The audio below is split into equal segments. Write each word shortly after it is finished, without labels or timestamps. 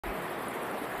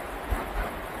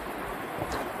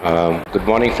Good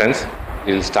morning, friends.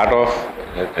 We'll start off.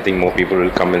 I think more people will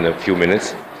come in a few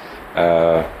minutes.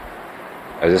 I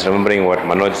was just remembering what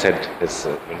Manoj said.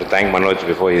 To thank Manoj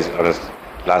before his on his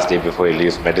last day before he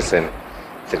leaves medicine.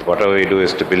 He said, whatever we do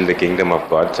is to build the kingdom of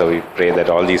God. So we pray that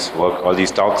all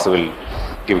these talks will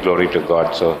give glory to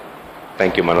God. So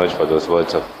thank you, Manoj, for those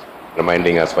words of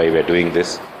reminding us why we're doing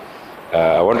this.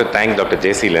 I want to thank Dr.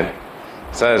 Jeyaseelan.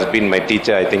 Sir has been my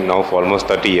teacher, I think, now for almost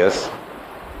 30 years.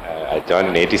 I joined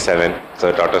in 87,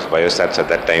 so taught us biostats at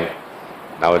that time.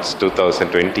 Now it's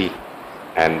 2020,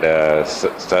 and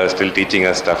sir is still teaching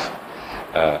us stuff.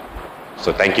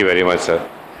 So thank you very much, sir.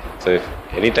 So if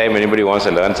anytime anybody wants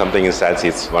to learn something in stats,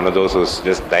 he's one of those who's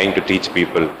just dying to teach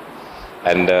people.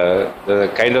 And the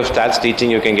kind of stats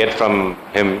teaching you can get from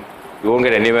him, you won't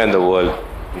get anywhere in the world.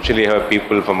 Usually you have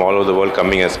people from all over the world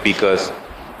coming as speakers,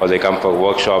 or they come for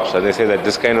workshops, and they say that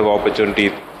this kind of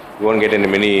opportunity you won't get in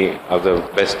many of the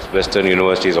best Western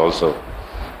universities also.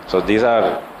 So these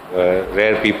are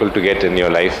rare people to get in your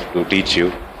life to teach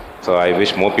you. So I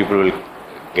wish more people will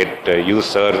get use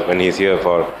sir when he's here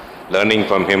for learning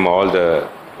from him all the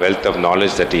wealth of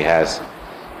knowledge that he has.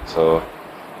 So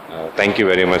thank you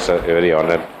very much, sir. Very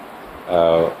honored.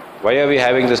 Why are we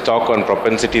having this talk on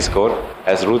propensity score?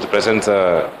 As Ruth presents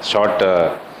a short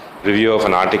review of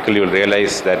an article, you'll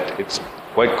realize that it's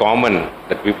quite common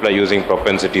that people are using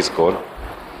propensity score.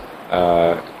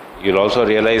 You'll also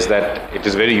realize that it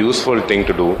is a very useful thing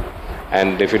to do.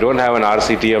 And if you don't have an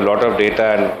RCT, a lot of data,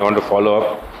 and you want to follow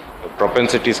up,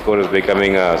 propensity score is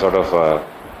becoming a sort of a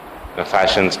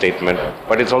fashion statement.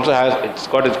 But it's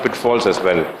got its pitfalls as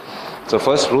well. So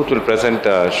first, Ruth will present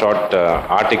a short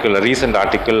article, a recent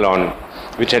article on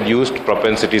which had used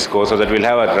propensity score, so that we'll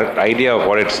have an idea of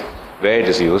where it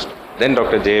is used. Then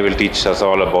Dr. J will teach us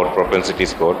all about propensity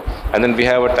score, and then we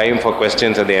have a time for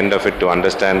questions at the end of it to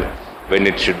understand when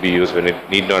it should be used, when it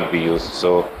need not be used.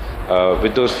 So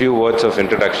with those few words of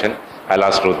introduction, I'll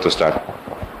ask Ruth to start.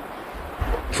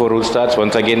 Before Ruth starts,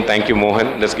 once again, thank you,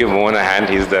 Mohan. Let's give Mohan a hand.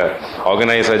 He's the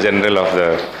organizer general of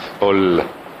the whole.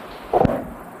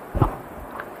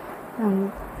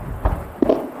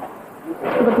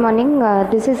 Good morning.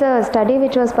 This is a study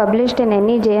which was published in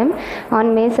NEJM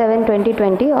on May 7,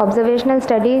 2020, observational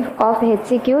study of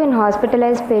HCQ in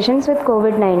hospitalized patients with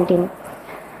COVID-19.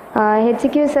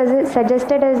 HCQ is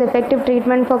suggested as effective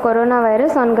treatment for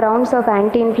coronavirus on grounds of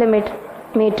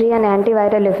anti-inflammatory and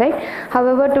antiviral effect.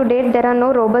 However, to date, there are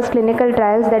no robust clinical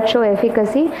trials that show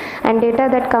efficacy, and data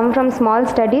that come from small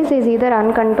studies is either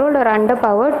uncontrolled or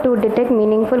underpowered to detect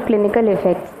meaningful clinical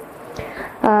effects.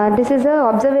 This is an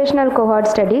observational cohort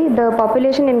study. The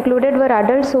population included were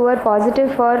adults who were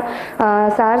positive for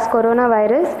SARS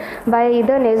coronavirus by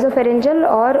either nasopharyngeal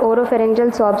or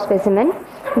oropharyngeal swab specimen.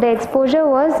 The exposure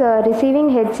was receiving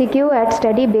HCQ at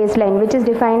study baseline, which is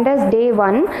defined as day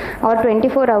 1 or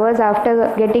 24 hours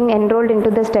after getting enrolled into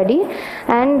the study,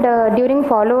 and during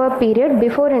follow-up period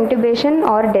before intubation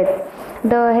or death.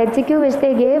 The HCQ which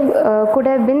they gave could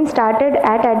have been started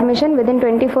at admission within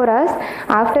 24 hours,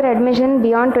 after admission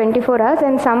beyond 24 hours,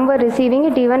 and some were receiving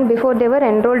it even before they were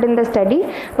enrolled in the study,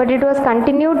 but it was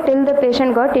continued till the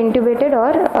patient got intubated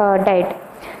or died.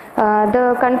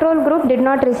 The control group did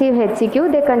not receive HCQ,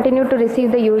 they continued to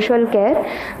receive the usual care.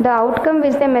 The outcome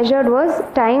which they measured was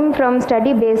time from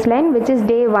study baseline, which is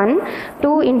day 1,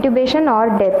 to intubation or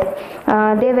death.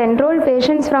 They have enrolled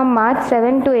patients from March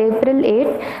 7 to April 8,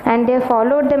 and they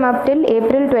followed them up till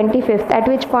April 25th, at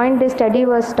which point the study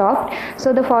was stopped.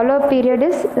 So the follow-up period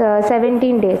is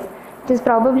 17 days. It is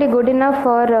probably good enough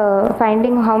for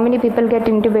finding how many people get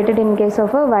intubated in case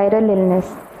of a viral illness.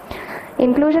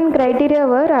 Inclusion criteria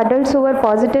were adults who were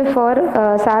positive for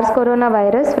SARS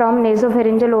coronavirus from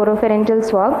nasopharyngeal oropharyngeal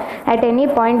swab at any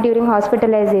point during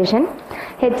hospitalization.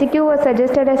 HCQ was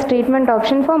suggested as treatment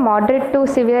option for moderate to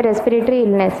severe respiratory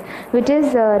illness, which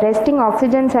is resting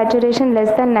oxygen saturation less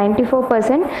than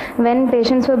 94% when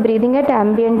patients were breathing at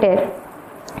ambient air.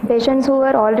 Patients who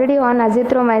were already on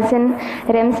azithromycin,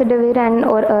 remdesivir and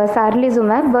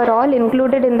sarlizumab were all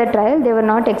included in the trial. They were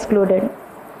not excluded.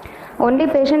 Only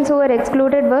patients who were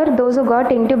excluded were those who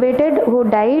got intubated, who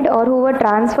died, or who were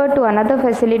transferred to another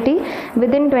facility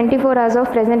within 24 hours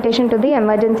of presentation to the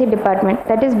emergency department,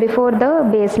 that is before the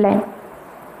baseline.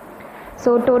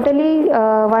 So totally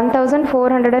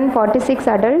 1,446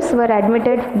 adults were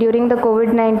admitted during the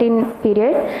COVID-19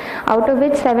 period, out of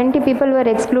which 70 people were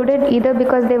excluded either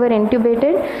because they were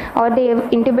intubated, or they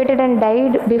intubated and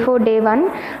died before day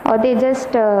 1, or they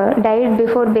just died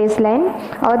before baseline,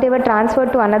 or they were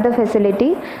transferred to another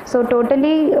facility. So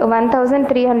totally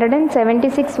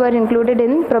 1,376 were included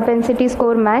in propensity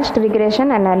score matched regression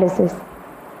analysis.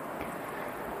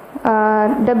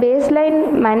 The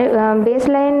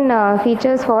baseline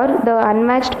features for the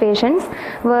unmatched patients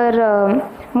were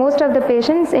most of the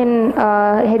patients in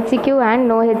HCQ and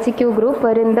no HCQ group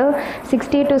were in the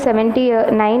 60 to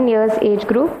 79 years age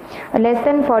group. Less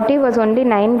than 40 was only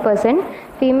 9%.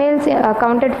 Females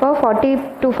accounted for 40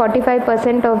 to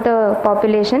 45% of the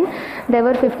population. There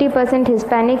were 50%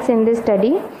 Hispanics in this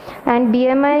study, and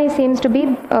BMI seems to be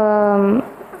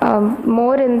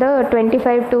more in the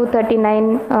 25 to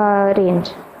 39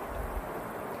 range.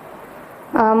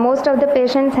 Most of the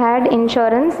patients had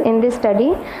insurance in this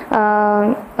study,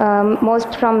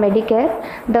 most from Medicare.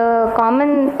 The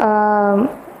common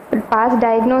past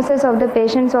diagnosis of the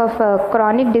patients of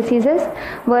chronic diseases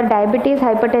were diabetes,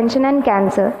 hypertension and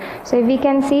cancer. So if we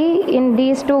can see in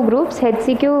these two groups,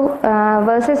 HCQ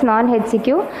versus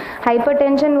non-HCQ,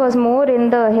 hypertension was more in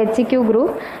the HCQ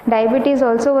group, diabetes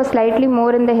also was slightly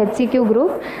more in the HCQ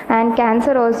group, and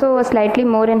cancer also was slightly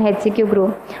more in HCQ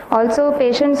group. Also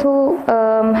patients who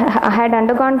had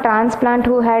undergone transplant,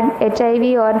 who had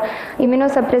HIV or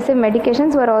immunosuppressive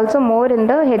medications, were also more in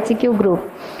the HCQ group.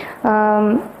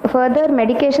 Further,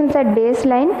 medications at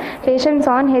baseline, patients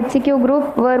on HCQ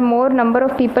group were more number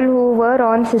of people who were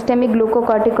on systemic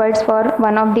glucocorticoids for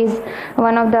one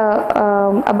of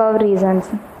the above reasons.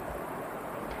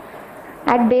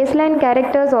 At baseline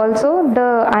characters also,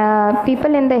 the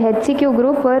people in the HCQ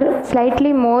group were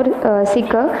slightly more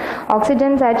sicker.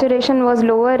 Oxygen saturation was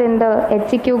lower in the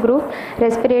HCQ group.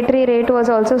 Respiratory rate was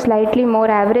also slightly more,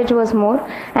 average was more,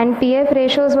 and PF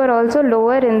ratios were also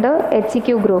lower in the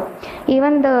HCQ group.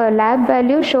 Even the lab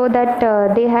values show that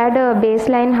they had a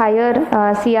baseline higher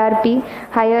CRP,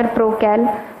 higher procal,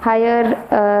 higher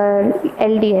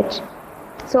LDH.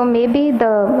 So maybe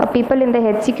the people in the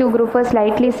HCQ group were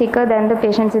slightly sicker than the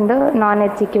patients in the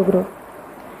non-HCQ group.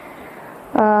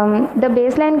 The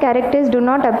baseline characters do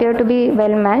not appear to be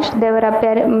well matched. There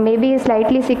were maybe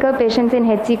slightly sicker patients in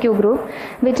HCQ group,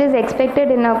 which is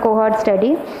expected in a cohort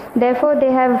study. Therefore,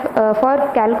 they have,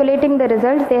 for calculating the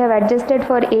results, they have adjusted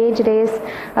for age, race,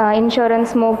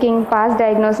 insurance, smoking, past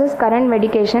diagnosis, current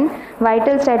medication,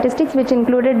 vital statistics, which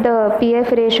included the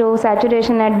PF ratio,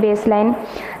 saturation at baseline,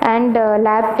 and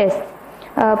lab tests.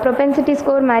 Propensity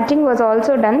score matching was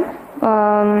also done,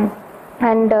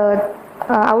 and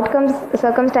outcomes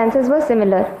circumstances were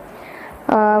similar.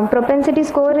 Propensity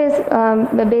score is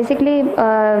basically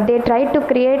they tried to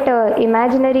create a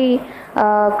imaginary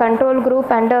control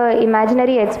group and a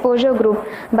imaginary exposure group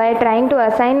by trying to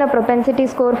assign a propensity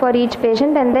score for each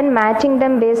patient and then matching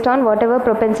them based on whatever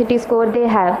propensity score they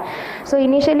have. So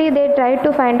initially they tried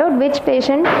to find out which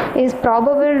patient is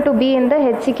probable to be in the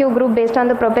HCQ group based on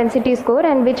the propensity score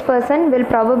and which person will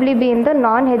probably be in the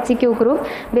non-HCQ group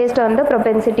based on the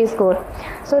propensity score.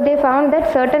 So they found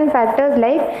that certain factors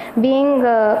like being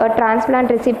a transplant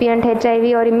recipient,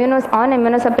 HIV or on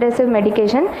immunosuppressive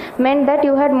medication meant that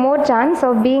you had more chance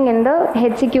of being in the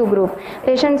HCQ group.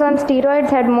 Patients on steroids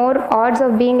had more odds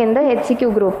of being in the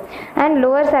HCQ group, and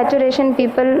lower saturation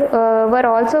people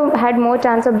had more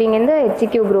chance of being in the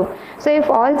HCQ group. So if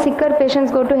all sicker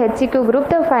patients go to HCQ group,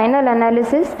 the final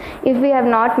analysis, if we have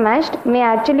not matched, may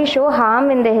actually show harm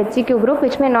in the HCQ group,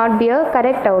 which may not be a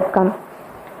correct outcome.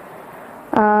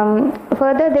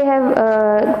 Further, they have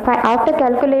after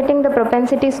calculating the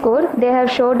propensity score, they have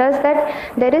showed us that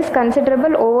there is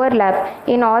considerable overlap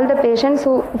in all the patients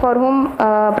for whom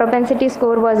propensity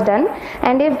score was done,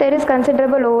 and if there is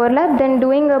considerable overlap, then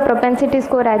doing a propensity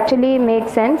score actually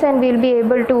makes sense, and we'll be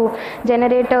able to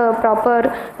generate a proper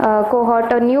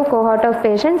cohort, a new cohort of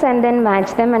patients, and then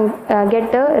match them and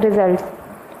get the results.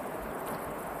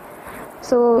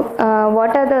 So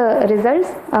what are the results?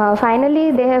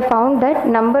 Finally, they have found that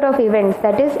number of events,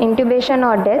 that is intubation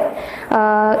or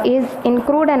death, is in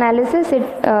crude analysis.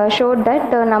 It showed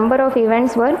that the number of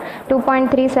events were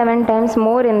 2.37 times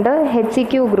more in the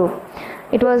HCQ group.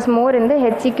 It was more in the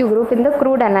HCQ group in the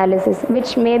crude analysis,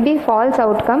 which may be false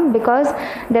outcome because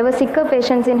there were sicker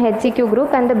patients in HCQ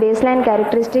group and the baseline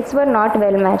characteristics were not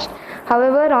well matched.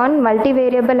 However, on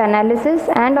multivariable analysis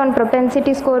and on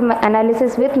propensity score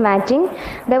analysis with matching,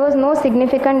 there was no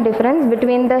significant difference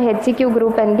between the HCQ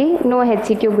group and the no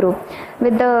HCQ group,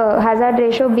 with the hazard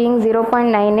ratio being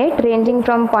 0.98 ranging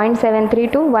from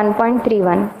 0.73 to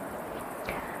 1.31.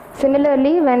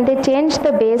 Similarly, when they changed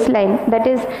the baseline, that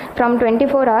is from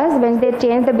 24 hours, when they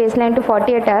changed the baseline to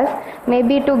 48 hours,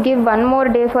 maybe to give one more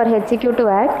day for HCQ to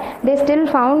act, they still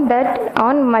found that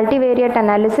on multivariate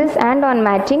analysis and on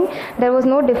matching, there was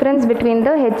no difference between the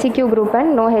HCQ group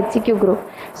and no HCQ group.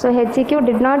 So HCQ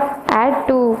did not add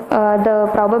to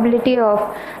the probability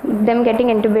of them getting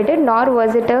intubated, nor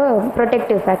was it a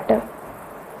protective factor.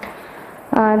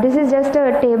 This is just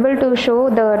a table to show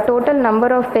the total number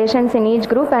of patients in each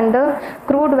group and the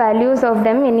crude values of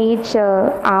them in each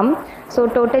arm. So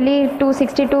totally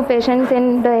 262 patients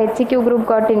in the HCQ group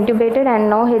got intubated, and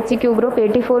now HCQ group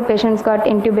 84 patients got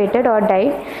intubated or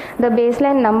died. The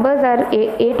baseline numbers are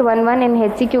 811 in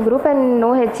HCQ group, and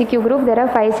no HCQ group there are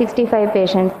 565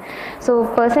 patients. So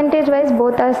percentage wise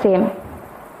both are same.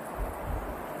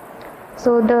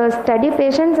 So the study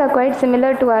patients are quite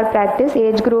similar to our practice,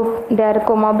 age group, their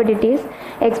comorbidities.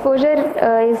 Exposure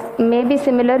may be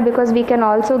similar because we can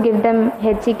also give them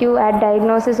HCQ at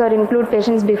diagnosis or include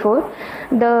patients before.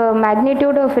 The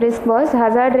magnitude of risk was,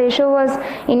 hazard ratio was,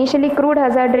 initially crude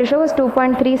hazard ratio was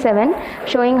 2.37,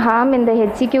 showing harm in the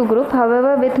HCQ group.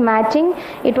 However, with matching,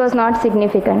 it was not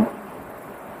significant.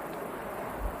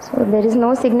 So there is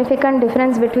no significant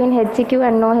difference between HCQ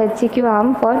and no HCQ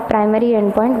arm for primary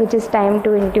endpoint, which is time to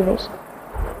intubation.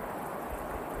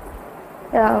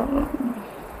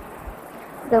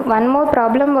 The one more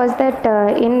problem was that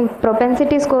in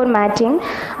propensity score matching,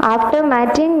 after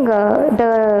matching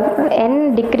the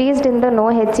N decreased in the no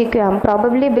HCQ arm,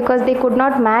 probably because they could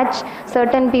not match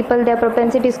certain people, their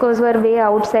propensity scores were way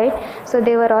outside, so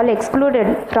they were all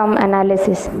excluded from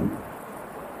analysis.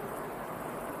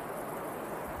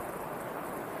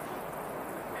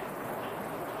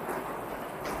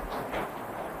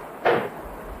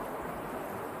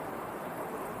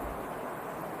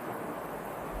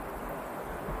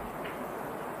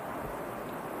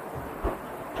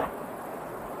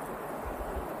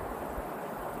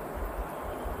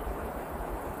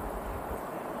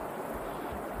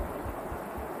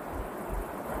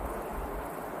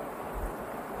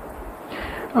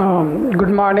 Good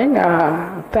morning.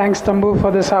 Thanks, Tambu,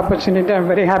 for this opportunity. I'm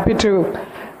very happy to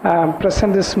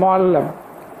present this small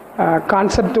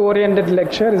concept-oriented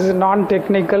lecture. This is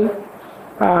non-technical.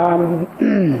 So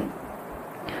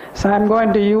I'm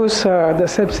going to use the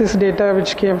sepsis data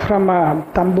which came from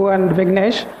Tambu and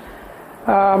Vignesh.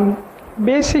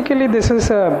 Basically, this is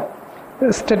a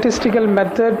statistical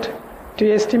method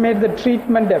to estimate the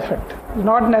treatment effect.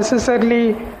 Not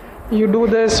necessarily you do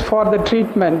this for the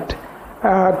treatment.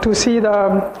 To see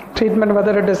the treatment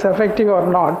whether it is effective or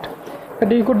not,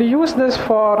 but you could use this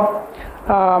for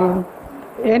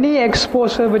any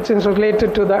exposure which is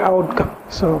related to the outcome.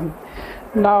 So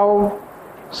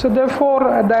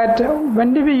therefore that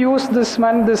when do we use this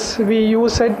one? We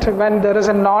use it when there is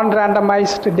a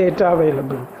non-randomized data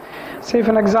available. Say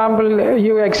for example,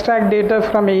 you extract data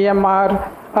from EMR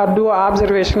or do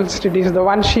observational studies. The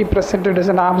one she presented is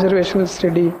an observational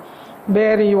study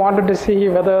where you wanted to see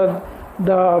whether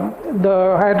the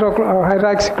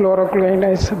hydroxychloroquine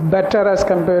is better as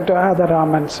compared to other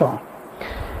arm and so on.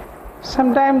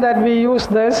 Sometimes that we use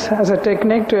this as a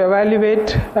technique to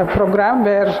evaluate a program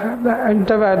where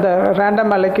the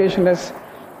random allocation is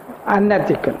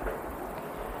unethical.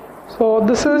 So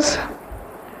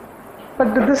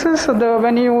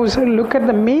when you look at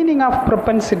the meaning of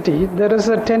propensity, there is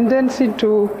a tendency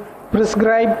to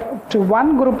prescribe to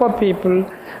one group of people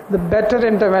the better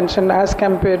intervention as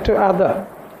compared to other.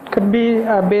 It could be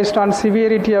based on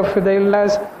severity of the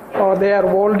illness, or they are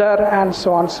older, and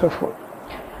so on and so forth.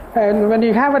 And when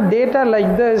you have a data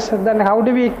like this, then how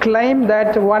do we claim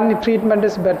that one treatment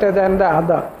is better than the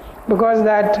other? Because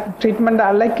that treatment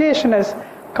allocation is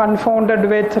confounded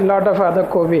with a lot of other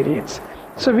covariates.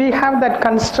 So we have that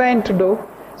constraint to do.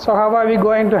 So how are we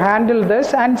going to handle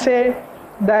this and say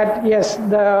that yes,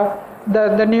 the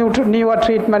newer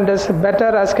treatment is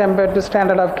better as compared to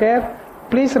standard of care?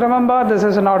 Please remember, this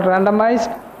is not randomized.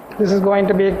 This is going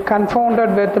to be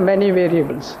confounded with many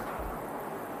variables.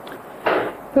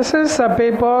 This is a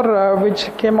paper which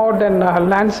came out in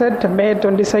Lancet May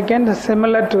 22nd,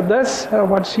 similar to this,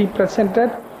 what she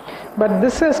presented. But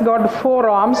this has got 4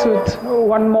 arms with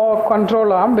one more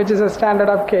control arm, which is a standard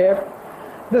of care.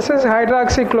 This is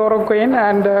hydroxychloroquine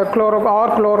and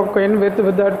chloroquine with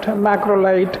that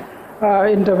macrolide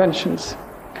interventions.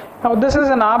 Now this is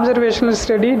an observational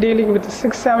study dealing with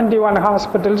 671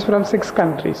 hospitals from 6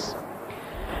 countries.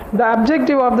 The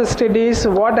objective of the study is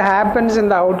what happens in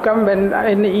the outcome when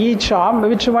in each arm,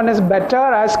 which one is better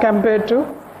as compared to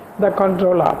the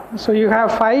control arm. So you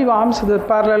have 5 arms, the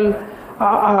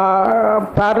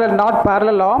not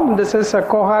parallel arm. This is a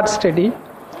cohort study.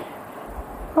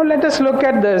 Now let us look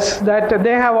at this, that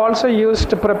they have also used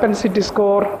propensity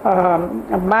score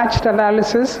matched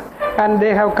analysis, and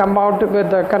they have come out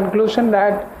with the conclusion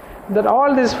that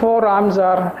all these 4 arms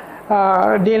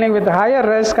are dealing with higher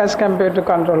risk as compared to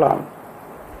control arm.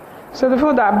 So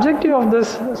therefore the objective of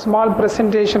this small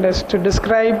presentation is to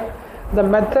describe the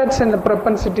methods in the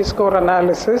propensity score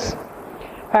analysis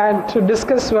and to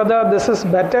discuss whether this is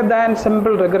better than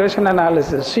simple regression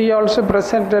analysis. She also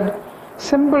presented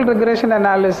simple regression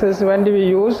analysis, when do we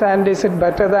use, and is it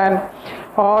better than,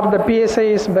 or the PSA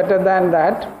is better than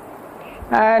that,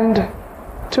 and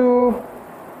to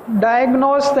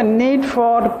diagnose the need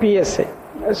for PSA.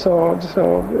 So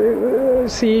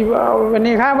see, when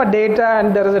you have a data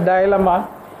and there is a dilemma,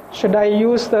 should I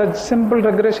use the simple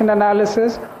regression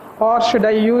analysis or should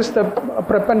I use the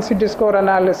propensity score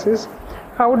analysis?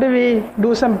 How do we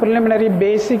do some preliminary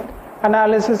basic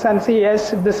analysis and see,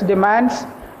 yes, this demands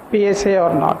PSA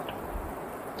or not?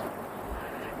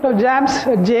 Now,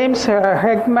 James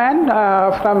Heckman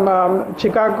from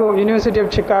Chicago, University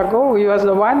of Chicago, he was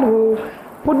the one who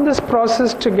put this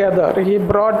process together. He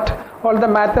brought all the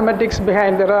mathematics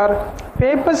behind. There are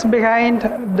papers behind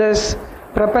this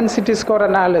propensity score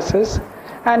analysis,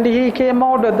 and he came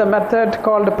out with a method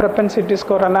called propensity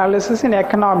score analysis in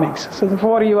economics. So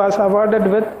therefore he was awarded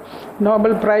with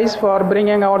Nobel Prize for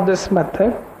bringing out this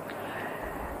method.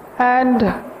 And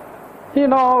you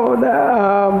know,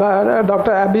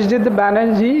 Dr. Abhijit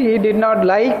Banerjee, he did not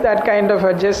like that kind of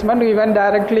adjustment. He went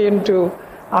directly into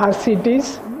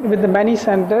RCTs with many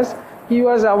centers. He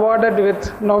was awarded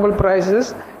with Nobel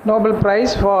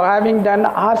Prize for having done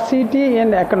RCT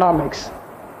in economics.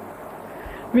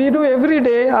 We do every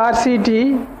day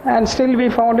RCT and still we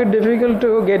found it difficult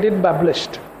to get it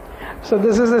published. So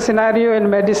this is a scenario in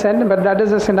medicine, but that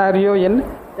is a scenario in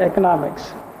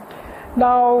economics.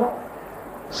 Now,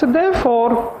 so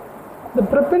therefore, the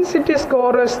propensity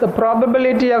score is the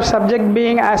probability of subject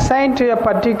being assigned to a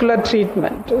particular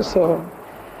treatment. So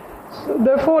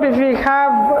therefore, if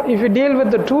we deal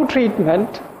with the two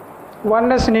treatment,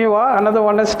 one is newer, another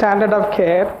one is standard of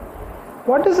care,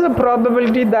 what is the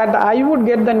probability that I would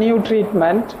get the new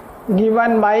treatment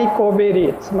given my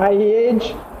covariates, my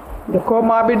age, the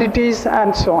comorbidities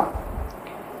and so on,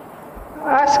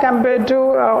 as compared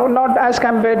to, not as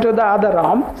compared to the other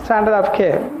arm, standard of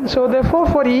care. So therefore,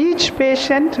 for each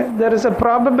patient, there is a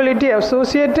probability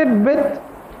associated with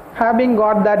having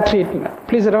got that treatment.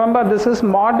 Please remember, this is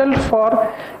modeled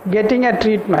for getting a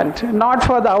treatment, not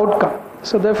for the outcome.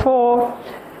 So therefore,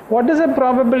 what is the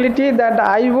probability that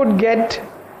I would get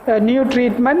a new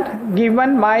treatment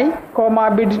given my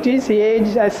comorbidities,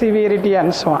 age, severity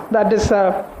and so on? That is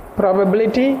a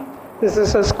probability. This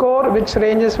is a score which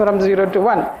ranges from 0 to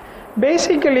 1.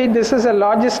 Basically, this is a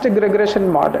logistic regression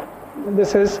model.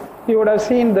 This is, you would have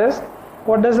seen this.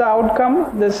 What is the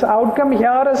outcome? This outcome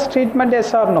here is treatment,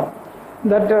 yes or no.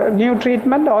 That new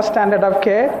treatment or standard of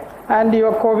care and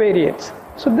your covariates.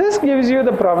 So this gives you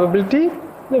the probability.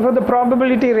 Therefore, the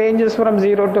probability ranges from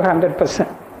 0 to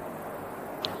 100%.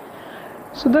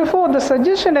 So therefore, the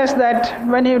suggestion is that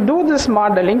when you do this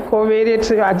modeling,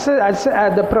 covariates,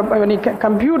 when you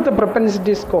compute the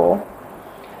propensity score,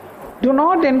 do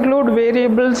not include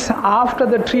variables after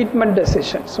the treatment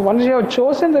decision. So once you have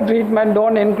chosen the treatment,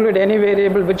 don't include any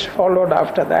variable which followed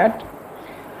after that.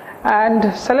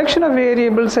 And selection of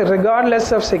variables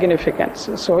regardless of significance.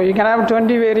 So you can have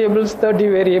 20 variables, 30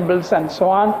 variables and so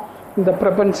on in the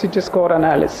propensity score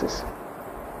analysis.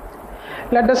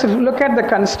 Let us look at the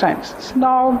constraints.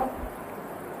 Now,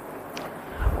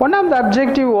 one of the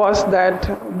objective was that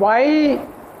why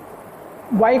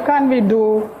can't we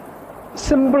do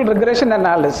simple regression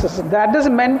analysis? That is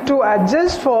meant to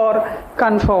adjust for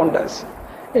confounders.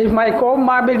 If my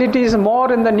comorbidity is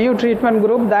more in the new treatment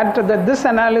group, that this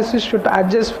analysis should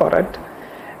adjust for it.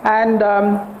 And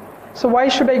so why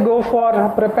should I go for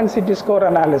propensity score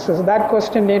analysis? That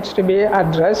question needs to be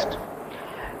addressed.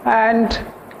 And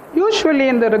usually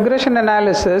in the regression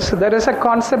analysis, there is a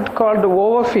concept called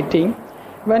overfitting.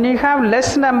 When you have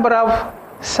less number of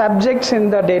subjects in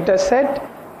the data set,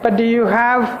 but you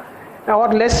have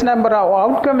or less number of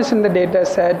outcomes in the data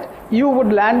set, you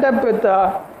would land up with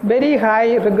a very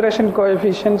high regression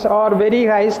coefficients or very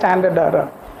high standard error.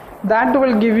 That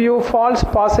will give you false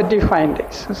positive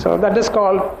findings. So that is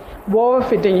called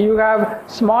overfitting. You have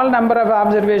small number of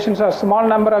observations or small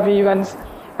number of events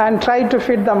and try to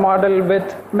fit the model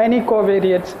with many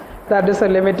covariates. That is a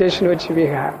limitation which we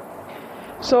have.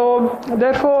 So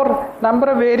therefore, number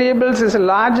of variables is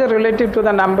larger relative to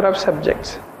the number of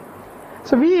subjects.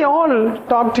 So we all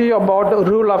talk to you about the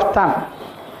rule of thumb.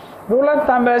 Rule of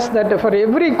thumb is that for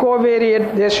every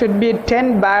covariate there should be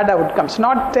 10 bad outcomes,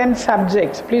 not 10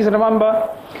 subjects. Please remember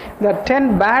that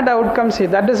 10 bad outcomes,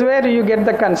 that is where you get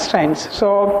the constraints.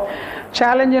 So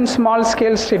challenge in small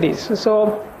scale studies.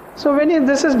 So when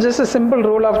this is just a simple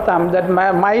rule of thumb that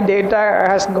my data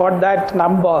has got that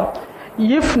number.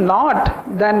 If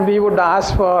not, then we would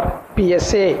ask for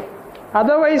PSA.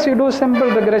 Otherwise, you do simple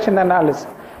regression analysis.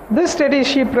 This study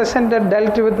she presented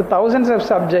dealt with thousands of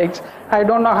subjects. I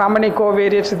don't know how many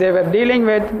covariates they were dealing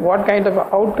with, what kind of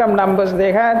outcome numbers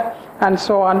they had, and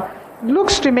so on.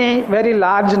 Looks to me very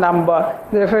large number.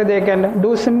 Therefore, they can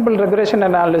do simple regression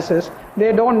analysis.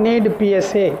 They don't need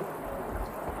PSA.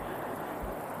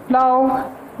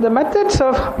 Now, the methods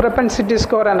of propensity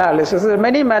score analysis, there are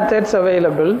many methods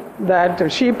available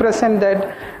that she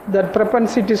presented, that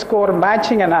propensity score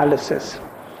matching analysis.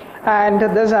 And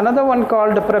there's another one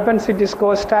called propensity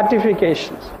score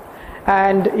stratifications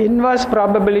and inverse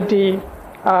probability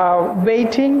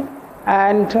weighting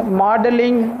and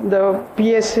modeling the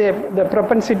PSA, the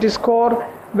propensity score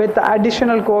with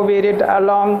additional covariate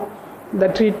along the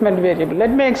treatment variable. Let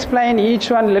me explain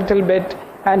each one a little bit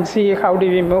and see how do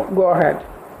we go ahead.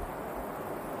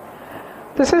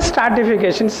 This is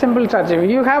stratification, simple stratification.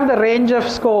 You have the range of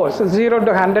scores, 0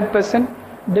 to 100%.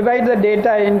 Divide the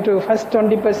data into first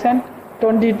 20%,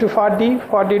 20 to 40,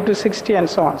 40 to 60, and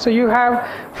so on. So you have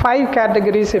 5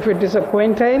 categories if it is a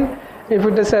quintile. If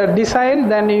it is a decile,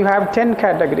 then you have 10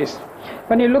 categories.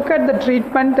 When you look at the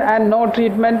treatment and no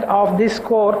treatment of this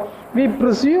score, we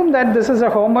presume that this is a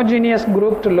homogeneous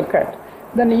group to look at.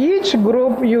 Then each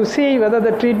group you see whether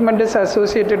the treatment is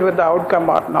associated with the outcome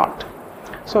or not.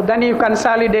 So then you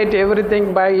consolidate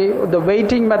everything by the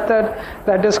weighting method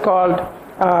that is called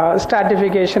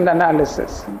stratification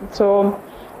analysis. So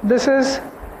this is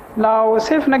now,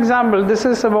 say for an example, this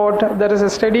is about, there is a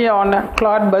study on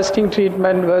clot busting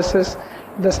treatment versus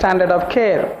the standard of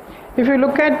care. If you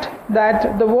look at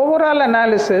that, the overall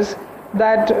analysis,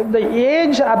 that the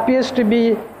age appears to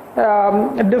be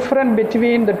different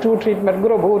between the two treatment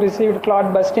group who received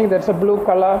clot busting, that's a blue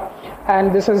color,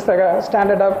 and this is the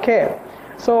standard of care.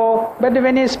 So, but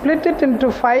when you split it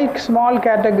into 5 small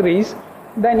categories,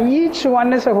 then each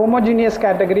one is a homogeneous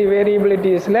category,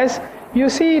 variability is less. You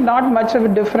see not much of a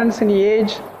difference in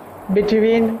age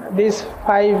between these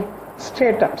 5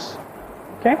 stratums.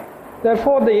 Okay?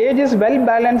 Therefore, the age is well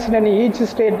balanced in each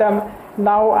stratum.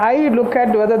 Now I look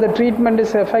at whether the treatment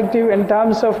is effective in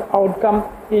terms of outcome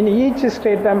in each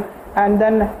stratum and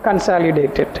then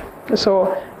consolidate it.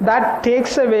 So that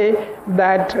takes away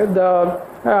that the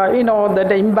that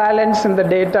the imbalance in the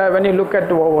data when you look at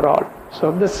the overall.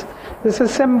 So this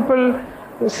is simple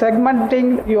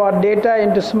segmenting your data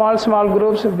into small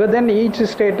groups within each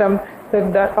stratum,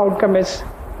 that the outcome is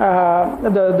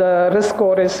the risk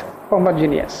score is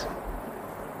homogeneous.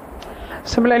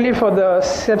 Similarly, for the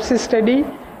sepsis study,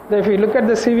 if you look at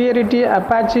the severity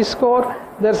Apache score,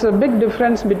 there's a big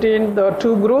difference between the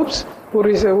two groups who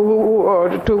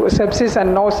to sepsis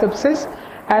and no sepsis.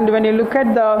 And when you look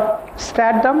at the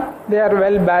stratum, they are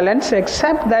well balanced,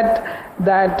 except that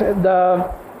the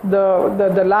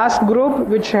last group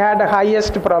which had a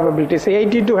highest probability, say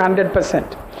 80 to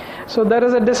 100%. So there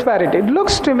is a disparity. It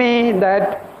looks to me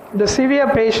that the severe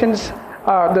patients,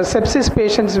 the sepsis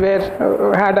patients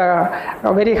had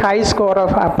a very high score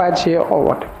of Apache or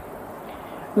what.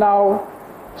 Now,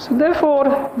 so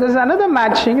therefore, there is another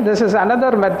matching. This is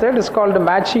another method. It's called the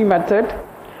matching method.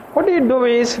 What you do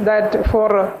is that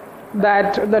for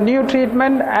that the new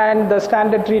treatment and the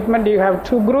standard treatment, you have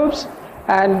 2 groups,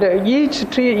 and each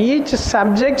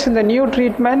subject in the new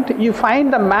treatment, you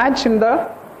find the match in the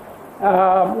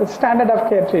standard of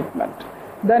care treatment.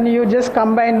 Then you just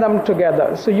combine them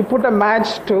together. So you put a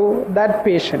match to that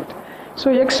patient. So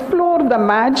you explore the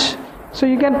match. So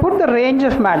you can put the range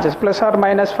of matches, plus or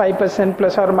minus 5%,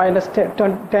 plus or minus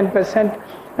 10%,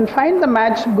 and find the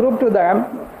match, group to them.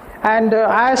 And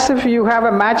as if you have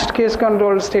a matched case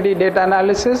control study data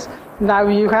analysis, now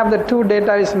you have the 2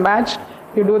 data is matched,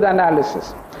 you do the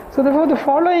analysis. So therefore the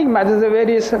following methods, the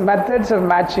various methods of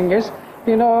matching is,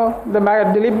 the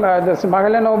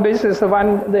Mahalanobis is the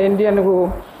one, the Indian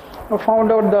who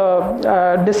found out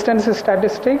the distance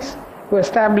statistics, who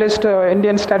established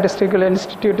Indian Statistical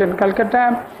Institute in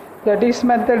Calcutta. This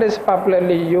method is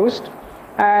popularly used.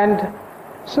 And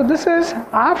so this is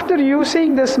after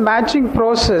using this matching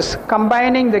process,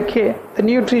 combining the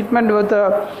new treatment with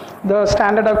the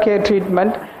standard of care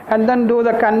treatment, and then do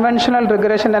the conventional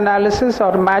regression analysis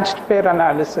or matched pair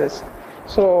analysis.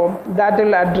 So that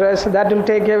will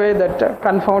take away that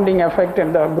confounding effect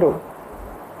in the group.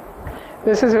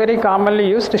 This is very commonly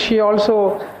used. She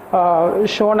also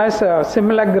shown us a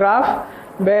similar graph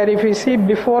where if you see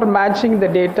before matching the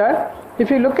data, if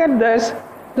you look at this,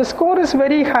 the score is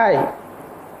very high.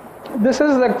 This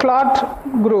is the clot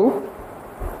group.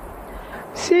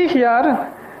 See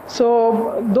here,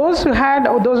 so those who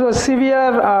were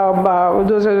severe,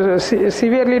 those who are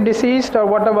severely diseased or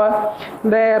whatever,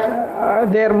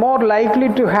 they're more likely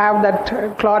to have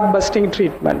that clot busting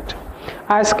treatment.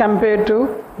 as compared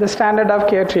to the standard of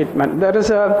care treatment. There is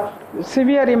a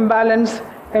severe imbalance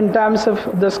in terms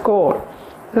of the score.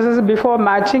 This is before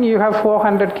matching, you have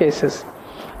 400 cases.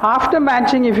 After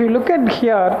matching, if you look at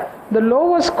here, the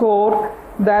lower score,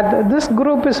 that this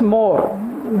group is more,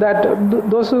 that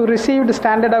those who received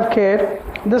standard of care,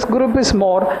 this group is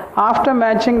more. After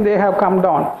matching, they have come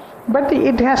down. But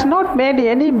it has not made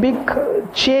any big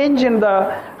change in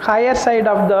the higher side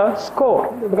of the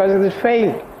score because it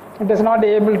failed. It is not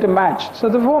able to match. So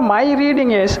therefore, my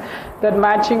reading is that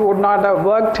matching would not have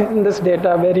worked in this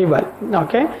data very well,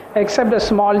 okay, except a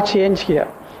small change here.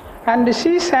 And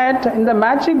she said in the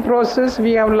matching process,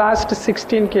 we have lost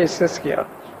 16 cases here.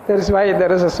 That is why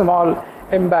there is a small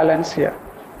imbalance here.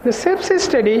 The sepsis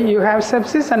study, you have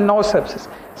sepsis and no sepsis.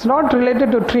 It's not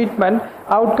related to treatment.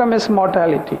 Outcome is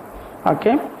mortality.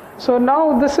 Okay. So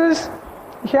now this is,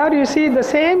 here you see the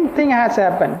same thing has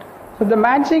happened. So the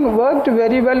matching worked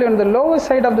very well on the lower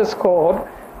side of the score,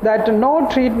 that no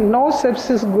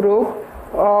sepsis group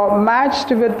matched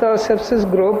with the sepsis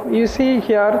group. You see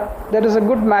here, there is a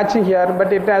good matching here,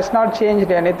 but it has not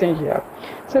changed anything here.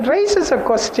 So it raises a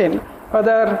question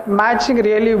whether matching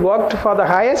really worked for the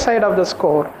higher side of the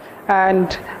score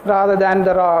and rather than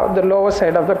the lower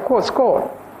side of the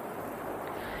score.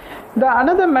 The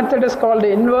another method is called the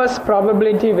inverse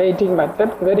probability weighting method,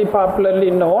 very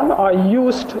popularly known or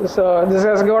used. So this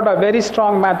has got a very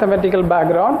strong mathematical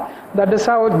background. That is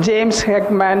how James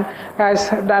Heckman has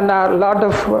done a lot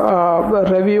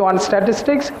of review on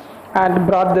statistics and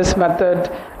brought this method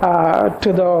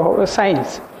to the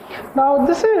science. Now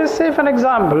this is, say for an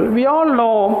example, we all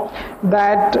know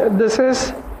that this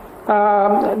is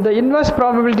the inverse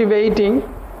probability weighting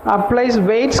applies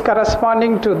weights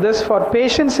corresponding to this for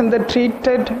patients in the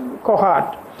treated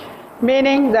cohort,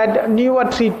 meaning that newer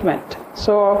treatment.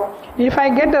 So if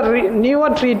I get a newer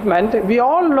treatment, we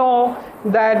all know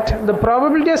that the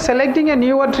probability of selecting a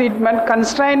newer treatment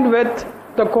constrained with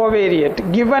the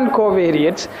covariate, given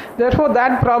covariates, therefore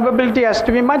that probability has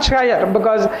to be much higher,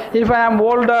 because if I am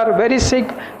older, very sick,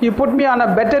 you put me on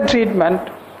a better treatment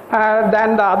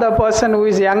than the other person who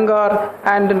is younger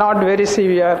and not very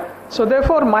severe. So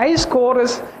therefore my score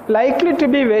is likely to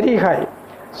be very high.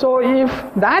 So if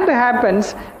that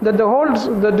happens, that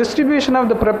the distribution of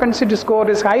the propensity score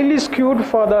is highly skewed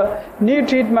for the new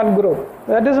treatment group.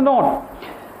 That is known.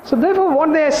 So therefore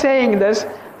what they are saying is,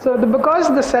 because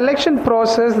the selection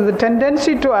process, the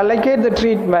tendency to allocate the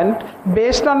treatment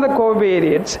based on the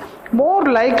covariates, more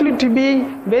likely to be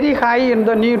very high in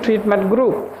the new treatment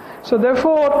group. So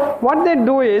therefore what they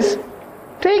do is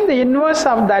take the inverse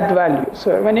of that value.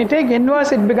 So when you take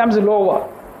inverse, it becomes lower.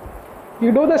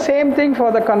 You do the same thing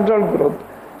for the control group.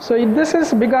 So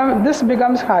this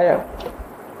becomes higher.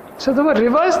 So they will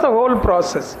reverse the whole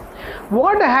process.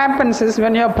 What happens is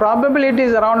when your probability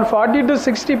is around 40 to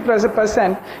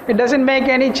 60%, it doesn't make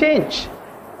any change.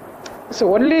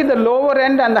 So only the lower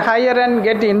end and the higher end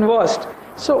get inversed.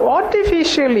 So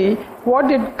artificially,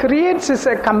 what it creates is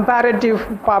a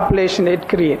comparative population it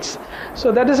creates.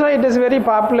 So that is why it is very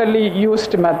popularly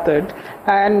used method.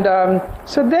 And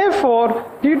so therefore,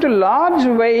 due to large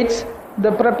weights,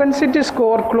 the propensity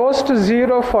score close to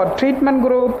 0 for treatment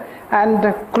group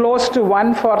and close to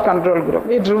 1 for control group.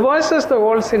 It reverses the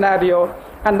whole scenario,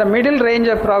 and the middle range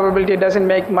of probability doesn't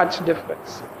make much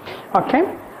difference.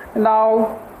 Okay.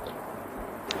 Now,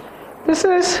 this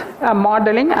is a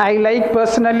modeling I like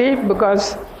personally,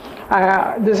 because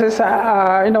this is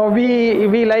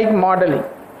we like modeling.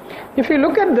 If you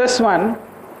look at this one,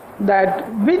 that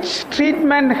which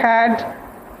treatment had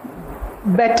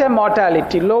better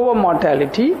mortality, lower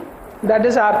mortality, that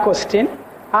is our question,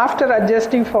 after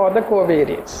adjusting for the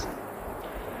covariates.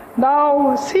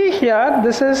 Now see here,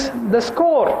 this is the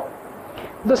score.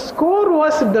 The score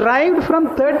was derived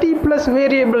from 30 plus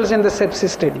variables in the sepsis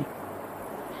study.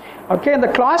 Okay, in the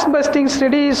class busting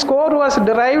study, score was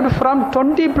derived from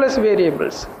 20 plus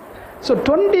variables. So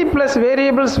 20 plus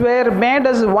variables were made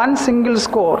as one single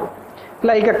score,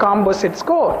 like a composite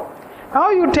score.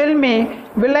 Now you tell me,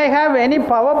 will I have any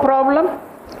power problem?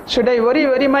 Should I worry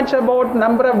very much about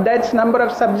number of deaths, number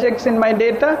of subjects in my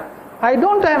data? I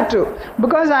don't have to,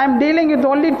 because I am dealing with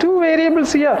only 2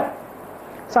 variables here.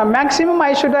 So maximum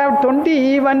I should have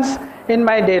 20 events in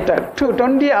my data,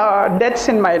 20 deaths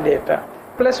in my data,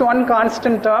 plus 1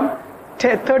 constant term,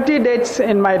 30 deaths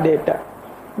in my data.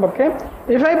 Okay.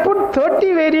 If I put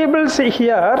 30 variables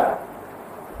here,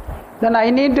 then I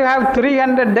need to have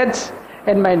 300 deaths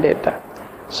in my data.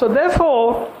 So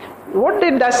therefore, what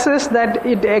it does is that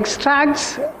it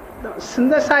extracts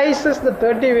synthesizes the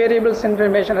 30 variables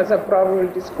information as a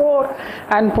probability score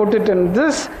and put it in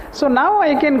this. So now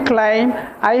I can claim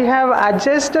I have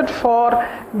adjusted for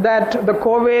that the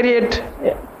covariate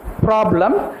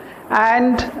problem,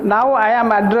 and now I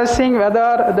am addressing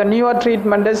whether the newer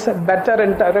treatment is better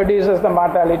and reduces the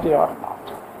mortality or not.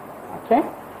 Okay.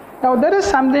 Now there is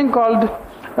something called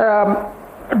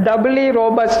doubly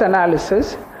robust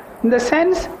analysis, in the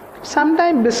sense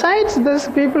sometimes besides this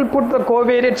people put the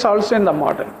covariates also in the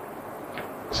model.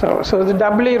 So the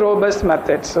doubly robust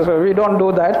methods. So we don't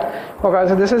do that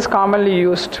because this is commonly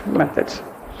used methods.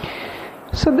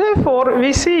 So therefore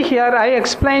we see here, I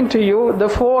explained to you the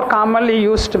 4 commonly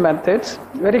used methods.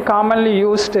 Very commonly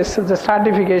used is the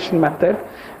stratification method.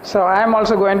 So I am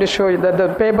also going to show you that the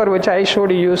paper which I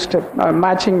showed you used a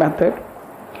matching method.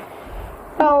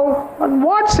 Now, on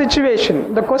what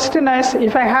situation? The question is,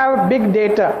 if I have big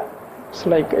data, so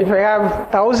like if I have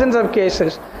thousands of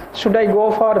cases, should I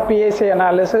go for PSA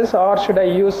analysis or should I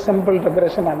use simple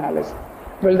regression analysis?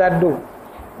 Will that do?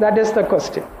 That is the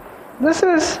question. This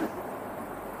is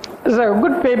a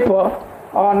good paper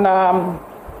on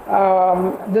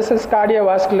this is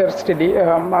cardiovascular study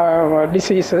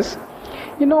diseases.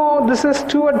 You know, this is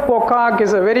Stuart Pocock,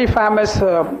 is a very famous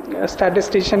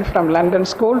statistician from London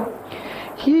School.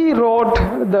 He wrote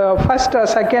the first or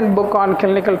second book on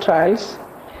clinical trials.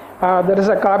 There is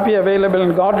a copy available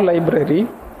in God Library,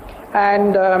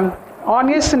 and on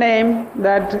his name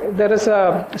that there is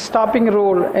a stopping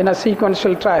rule in a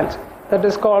sequential trials that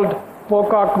is called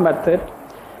Pocock method.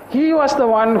 He was the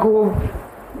one who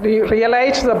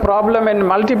realized the problem in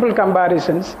multiple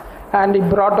comparisons, and he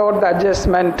brought out the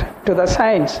adjustment to the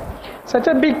science. Such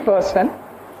a big person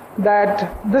that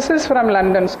this is from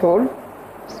London School.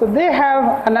 So they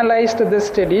have analyzed this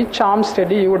study, CHARM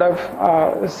study, you would have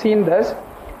seen this,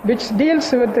 which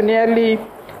deals with nearly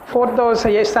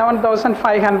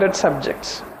 7,500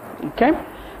 subjects. Okay,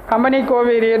 how many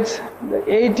covariates?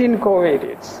 18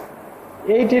 covariates,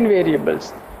 18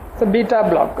 variables, the beta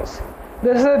blockers.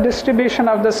 This is a distribution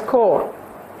of the score.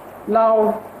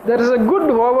 Now there is a good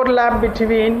overlap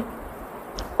between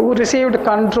who received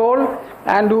control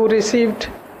and who received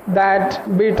that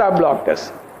beta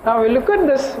blockers. Now we look at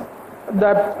this,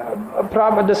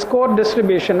 the score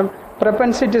distribution,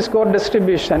 propensity score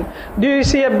distribution. Do you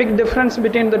see a big difference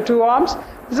between the 2 arms?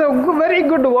 There's a very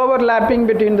good overlapping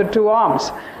between the 2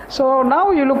 arms. So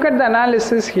now you look at the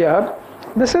analysis here.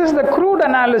 This is the crude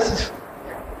analysis.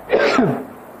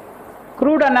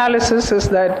 Crude analysis is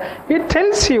that it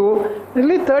tells you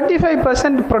only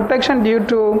 35% protection due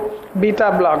to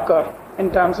beta blocker in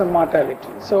terms of mortality.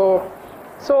 So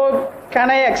can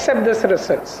I accept this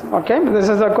results? Okay, this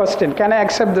is the question. Can I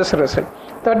accept this result?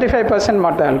 35%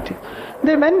 mortality.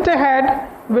 They went ahead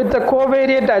with the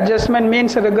covariate adjustment,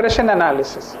 means regression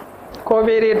analysis.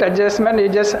 Covariate adjustment, you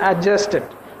just adjust it.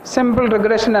 Simple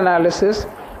regression analysis,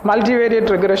 multivariate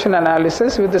regression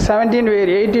analysis with the 18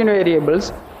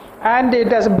 variables, and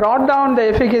it has brought down the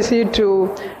efficacy to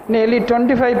nearly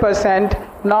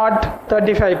 25%, not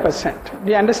 35%.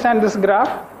 Do you understand this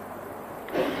graph?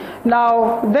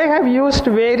 Now they have used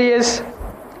various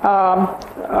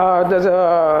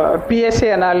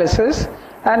PSA analysis,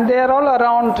 and they are all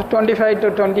around 25 to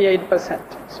 28%.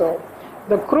 So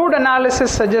the crude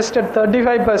analysis suggested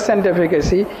 35%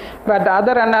 efficacy, but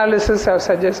other analysis have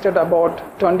suggested about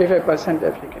 25%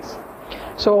 efficacy.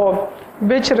 So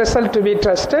which result to be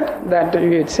trusted? That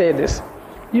you would say this.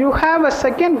 You have a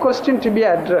second question to be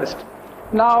addressed.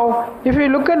 Now if you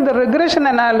look at the regression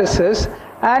analysis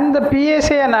and the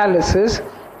PSA analysis,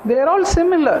 they are all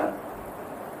similar.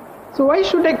 So why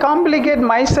should I complicate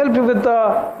myself with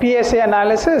the PSA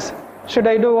analysis? Should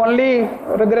I do only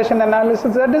regression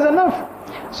analysis? That is enough.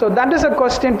 So that is a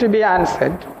question to be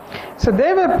answered. So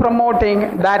they were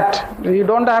promoting that you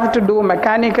don't have to do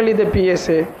mechanically the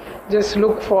PSA, just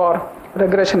look for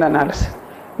regression analysis.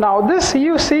 Now this,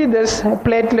 you see this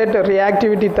platelet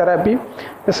reactivity therapy.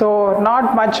 So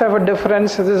not much of a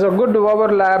difference. This is a good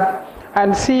overlap.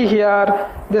 And see here,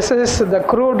 this is the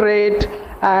crude rate,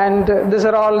 and these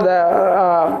are all the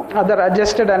other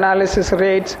adjusted analysis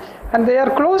rates, and they are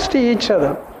close to each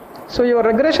other. So your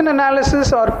regression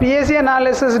analysis or PSA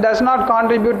analysis does not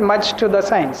contribute much to the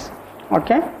science.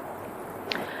 Okay?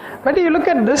 But you look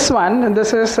at this one,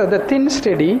 this is the thin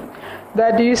study,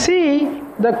 that you see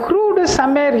the crude is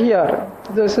somewhere here.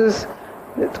 This is,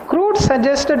 crude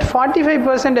suggested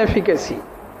 45% efficacy.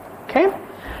 Okay?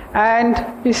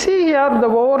 And you see here the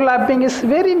overlapping is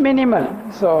very minimal,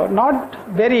 so not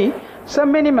very, so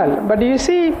minimal. But you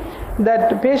see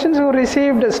that patients who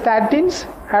received statins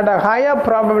had a higher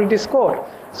probability score.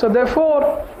 So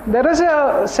therefore, there is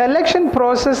a selection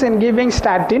process in giving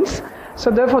statins. So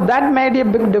therefore, that made a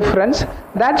big difference.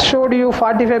 That showed you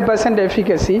 45%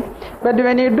 efficacy. But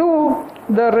when you do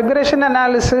the regression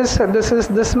analysis, this is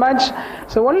this much,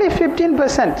 so only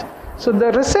 15%. So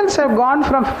the results have gone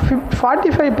from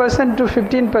 45% to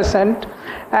 15%,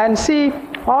 and see,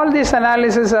 all these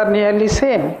analyses are nearly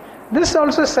same. This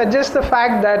also suggests the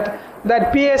fact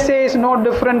that PSA is no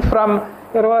different from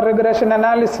your regression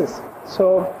analysis.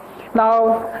 So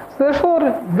now,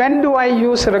 therefore, when do I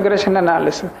use regression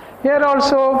analysis? Here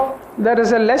also there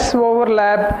is a less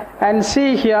overlap, and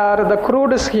see here the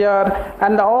crude is here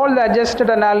and all the adjusted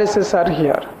analysis are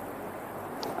here.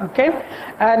 Okay,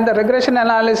 and the regression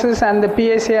analysis and the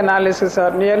PSA analysis are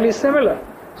nearly similar.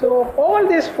 So all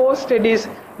these 4 studies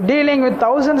dealing with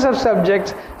thousands of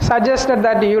subjects suggested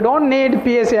that you don't need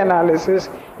PSA analysis,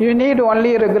 you need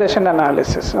only regression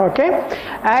analysis. Okay,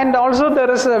 and also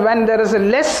when there is a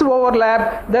less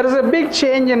overlap, there is a big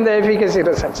change in the efficacy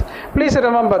results. Please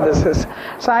remember this.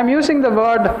 So I am using the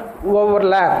word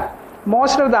overlap.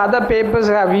 Most of the other papers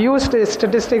have used a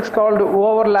statistics called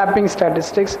overlapping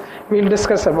statistics. We'll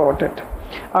discuss about it.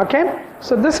 Okay,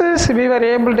 so we were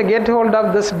able to get hold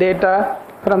of this data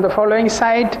from the following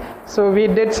site. So we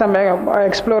did some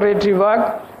exploratory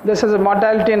work. This is a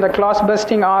mortality in the clot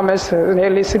busting arm is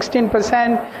nearly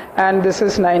 16%, and this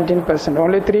is 19%,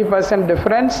 only 3%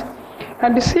 difference.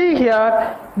 And you see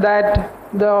here that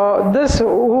this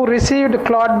who received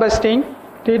clot busting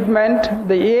treatment,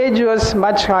 the age was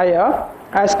much higher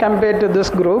as compared to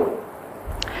this group.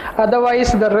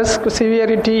 Otherwise, the risk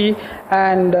severity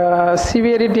and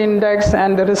severity index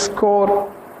and the risk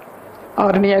score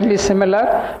are nearly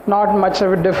similar, not much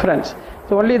of a difference.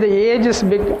 So only the age is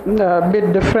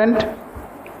bit different.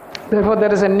 Therefore,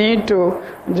 there is a need to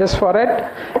adjust for it.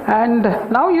 And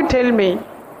now you tell me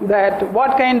that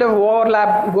what kind of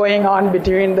overlap going on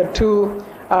between the two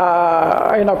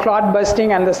clot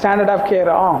busting and the standard of care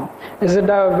arm. Is it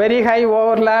a very high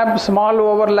overlap, small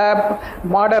overlap,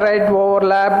 moderate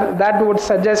overlap? That would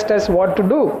suggest us what to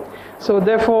do. So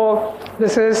therefore,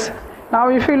 now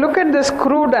if you look at this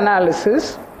crude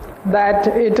analysis, that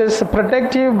it is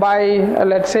protective by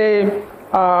let's say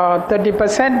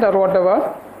 30% or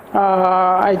whatever,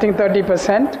 I think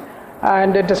 30%,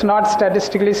 and it is not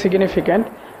statistically significant.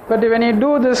 But when you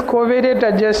do this covariate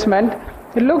adjustment,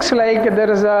 it looks like there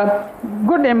is a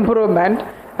good improvement,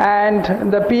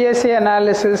 and the PSA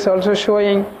analysis also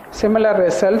showing similar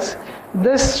results.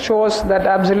 This shows that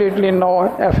absolutely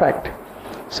no effect.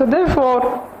 So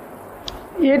therefore,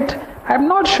 I'm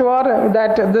not sure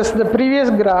that the previous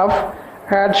graph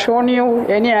had shown you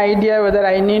any idea whether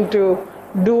I need to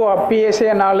do a PSA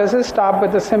analysis, stop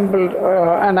with a simple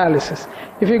analysis.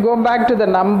 If you go back to the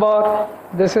number,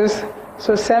 this is,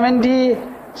 so 70,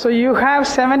 so you have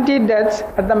 70 deaths,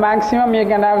 at the maximum you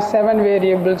can have 7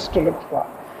 variables to look for.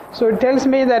 So it tells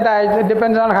me that it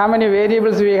depends on how many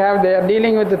variables we have. They are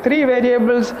dealing with the 3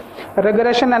 variables.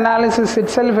 Regression analysis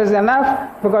itself is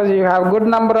enough because you have good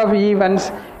number of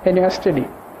events in your study.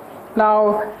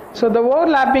 Now, so the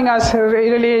overlapping is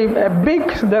really big,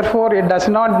 therefore it does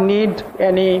not need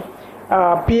any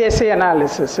PSA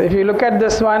analysis. If you look at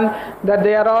this one, that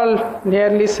they are all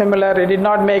nearly similar, it did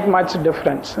not make much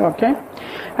difference. Okay,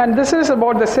 and this is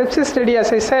about the sepsis study.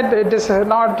 As I said, it is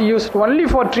not used only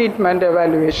for treatment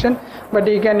evaluation, but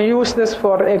you can use this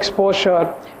for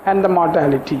exposure and the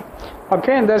mortality.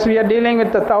 Okay, and thus we are dealing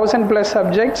with 1,000+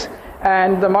 subjects,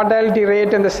 and the mortality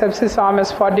rate in the sepsis arm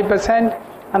is 40%,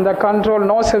 and the control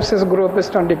no sepsis group is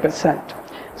 20%.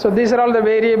 So these are all the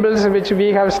variables which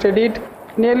we have studied.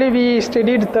 Nearly we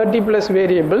studied 30+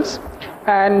 variables,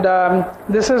 and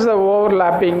this is the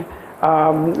overlapping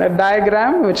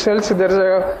diagram which tells there is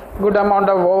a good amount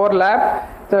of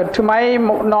overlap. To my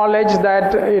knowledge,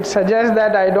 that it suggests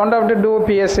that I don't have to do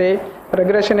PSA.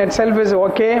 Regression itself is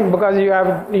okay because you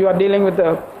are dealing with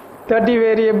the 30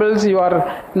 variables.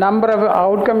 Your number of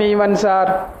outcome events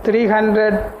are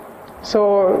 300.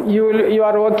 So you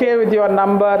are okay with your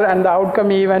number and the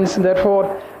outcome events.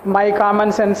 Therefore, my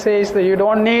common sense says that you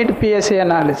don't need PSA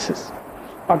analysis.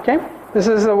 Okay, this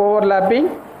is the overlapping.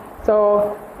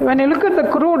 So when you look at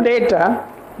the crude data,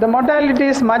 the mortality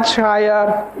is much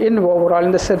higher in overall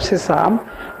in the sepsis arm.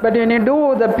 But when you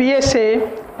do the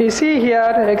PSA, you see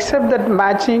here, except that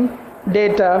matching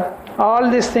data, all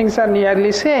these things are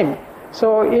nearly same.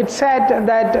 So it said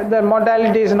that the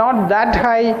mortality is not that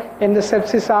high in the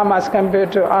sepsis arm as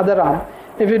compared to other arm.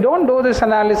 If you don't do this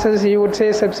analysis, you would say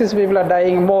sepsis people are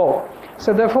dying more.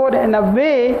 So therefore, in a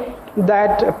way,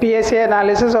 that PSA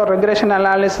analysis or regression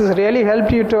analysis really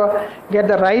help you to get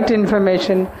the right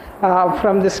information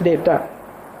from this data.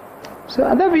 So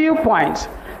other viewpoints.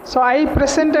 So I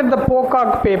presented the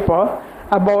Pocock paper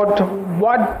about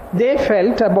what they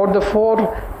felt about the 4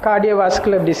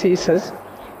 cardiovascular diseases,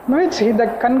 which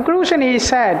the conclusion he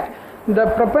said, the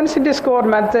propensity score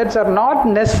methods are not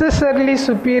necessarily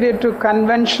superior to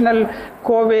conventional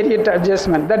covariate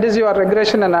adjustment, that is your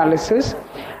regression analysis,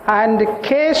 and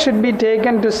care should be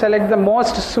taken to select the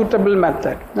most suitable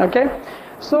method. Okay,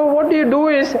 so what you do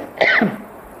is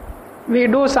we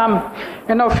do some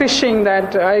fishing,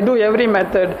 that I do every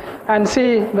method and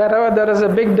see wherever there is a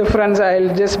big difference,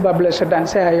 I'll just publish it and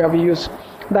say I have used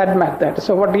that method.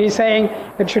 So what he's saying,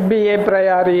 it should be a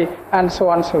priori and so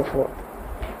on and so forth.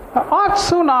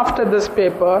 Soon after this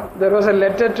paper, there was a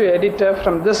letter to editor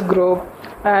from this group,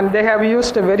 and they have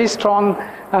used a very strong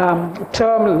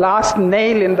term, last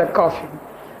nail in the coffin.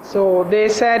 So they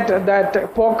said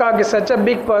that Pocock is such a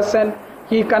big person,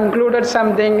 he concluded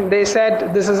something, they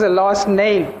said this is a last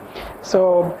nail.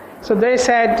 So they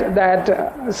said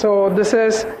that, so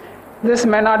this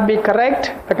may not be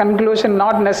correct, the conclusion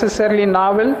not necessarily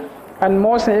novel. And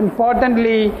most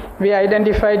importantly, we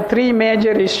identified 3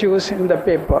 major issues in the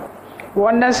paper.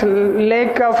 One is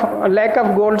lack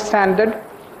of gold standard.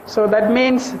 So that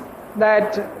means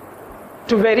that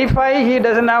to verify, he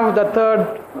doesn't have the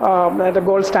third, the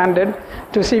gold standard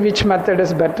to see which method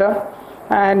is better.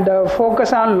 And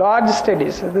focus on large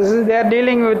studies. They are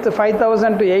dealing with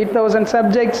 5,000 to 8,000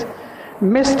 subjects.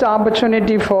 Missed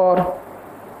opportunity for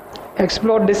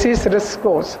explore disease risk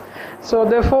scores. So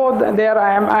therefore,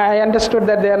 I understood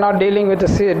that they are not dealing with the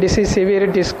disease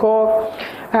severity score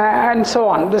and so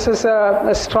on. This is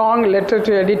a strong letter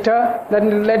to editor.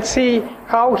 Then let's see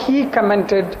how he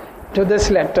commented to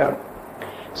this letter.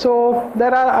 So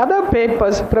there are other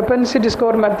papers, propensity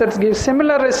score methods give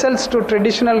similar results to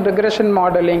traditional regression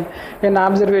modeling in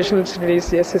observational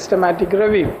studies, a systematic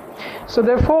review. So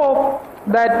therefore,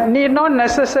 that need not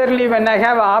necessarily, when I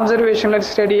have an observational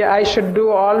study, I should do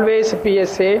always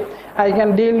PSA. I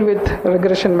can deal with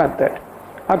regression method.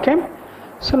 Okay.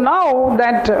 So now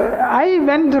that I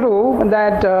went through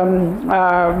that,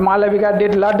 Malavika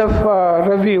did a lot of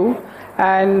review,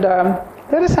 and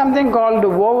there is something called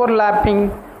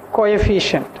overlapping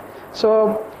coefficient.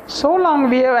 So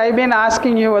long I've been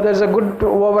asking you whether there's a good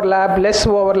overlap, less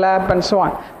overlap, and so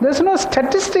on. There's no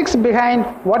statistics behind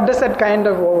what does that kind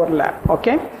of overlap.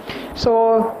 Okay,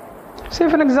 so say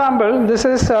for example, this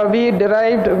is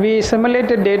we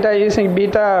simulated data using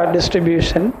beta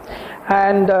distribution,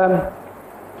 and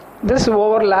this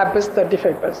overlap is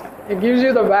 35%. It gives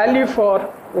you the value for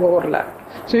overlap.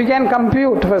 So you can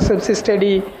compute for sepsis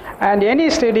study and any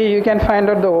study, you can find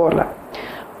out the overlap.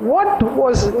 What I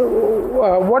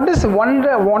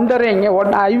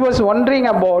was wondering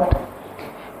about,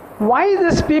 why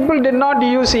these people did not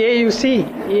use AUC.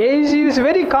 AUC is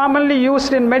very commonly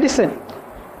used in medicine.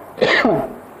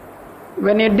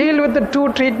 When you deal with the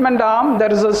 2 treatment arm,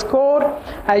 there is a score.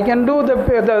 I can do the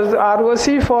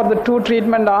ROC for the 2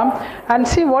 treatment arm and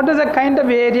see what is the kind of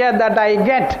area that I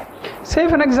get. Say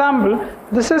for example,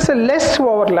 this is a less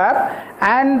overlap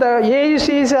and the AUC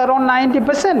is around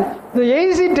 90%. The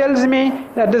AUC tells me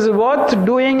that it is worth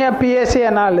doing a PSA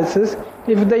analysis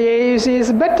if the AUC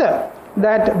is better,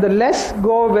 that the less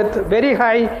go with very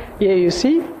high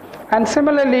AUC. And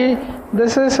similarly,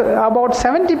 this is about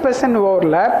 70%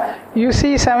 overlap. You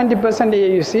see 70%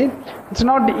 AUC. It's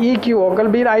not equivocal,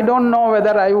 but I don't know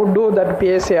whether I would do that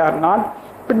PSA or not.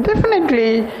 But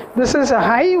definitely, this is a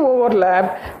high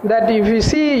overlap that if you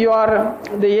see the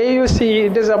AUC,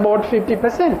 it is about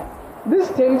 50%. This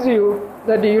tells you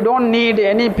that you don't need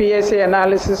any PSA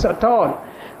analysis at all.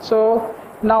 So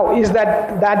now, is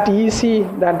that easy?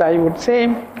 That I would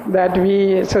say that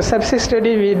sepsis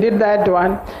study, we did that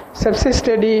one. Sepsis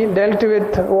study dealt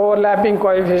with overlapping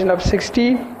coefficient of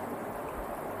 60%,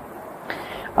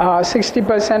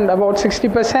 about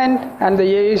 60%, and the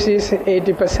AUC is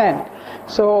 80%.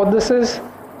 So this is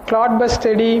Clotbus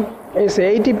study is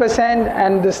 80%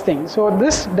 and this thing. So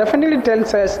this definitely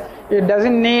tells us it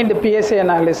doesn't need PSA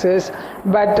analysis,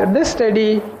 but this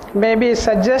study maybe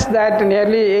suggests that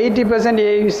nearly 80%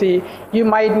 AUC you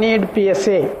might need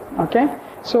PSA. Okay,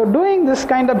 so doing this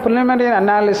kind of preliminary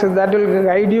analysis, that will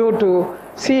guide you to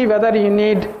see whether you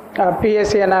need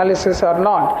PSA analysis or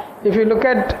not. If you look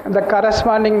at the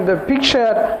corresponding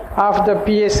picture of the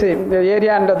PSA, the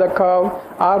area under the curve,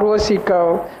 ROC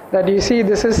curve, that you see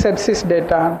this is sepsis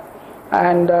data,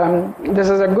 and this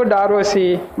is a good ROC,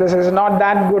 this is not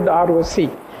that good ROC.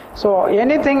 So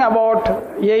anything about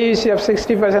AUC of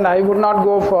 60%, I would not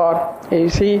go for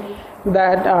AUC,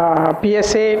 that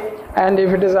PSA, and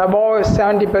if it is above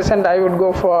 70%, I would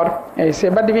go for ASA.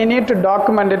 But we need to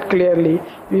document it clearly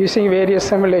using various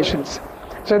simulations.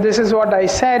 So this is what I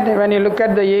said. When you look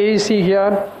at the AUC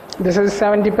here, this is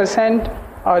 70%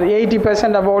 or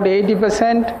 80%, about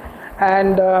 80%,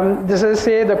 and this is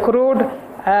say the crude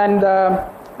and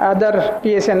other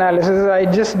PSA analysis. I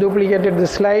just duplicated the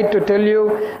slide to tell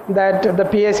you that the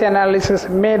PSA analysis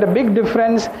made a big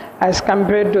difference as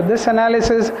compared to this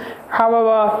analysis.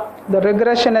 However, the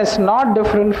regression is not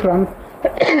different from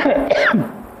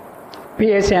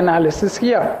PSA analysis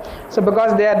here. So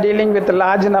because they are dealing with a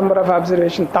large number of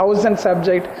observations, 1,000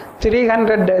 subjects,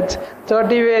 300 deaths, 30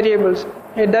 variables,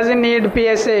 it doesn't need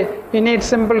PSA, you need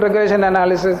simple regression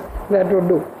analysis that would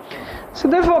do. So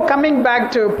therefore, coming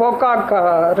back to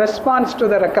Pocock response to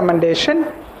the recommendation,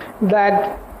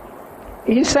 that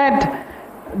he said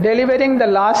delivering the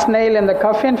last nail in the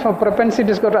coffin for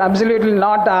propensity score absolutely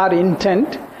not our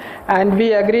intent, and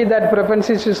we agree that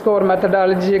propensity score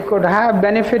methodology could have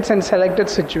benefits in selected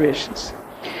situations.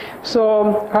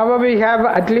 So, however, we have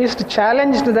at least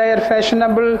challenged their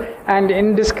fashionable and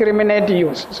indiscriminate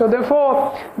use. So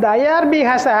therefore, the IRB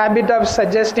has a habit of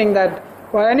suggesting that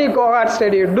for any cohort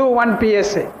study, you do one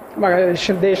PSA.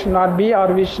 They should not be,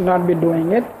 or we should not be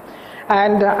doing it.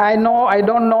 And I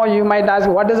don't know, you might ask,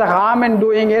 what is the harm in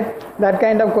doing it? That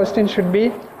kind of question should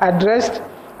be addressed.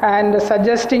 And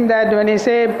suggesting that when you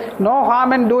say no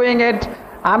harm in doing it,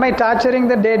 am I torturing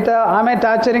the data? Am I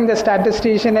torturing the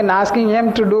statistician and asking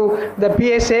him to do the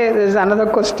PSA? Is another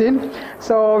question.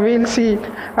 So we'll see.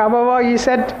 However, he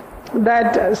said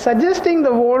that suggesting the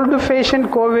old-fashioned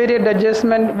covariate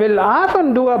adjustment will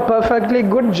often do a perfectly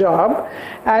good job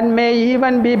and may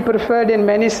even be preferred in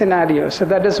many scenarios. So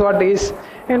that is what is,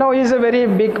 he's a very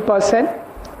big person.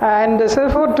 And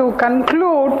therefore, to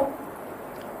conclude,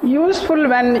 useful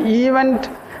when event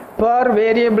per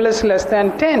variable is less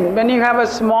than 10. When you have a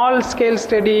small scale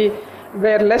study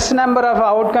where less number of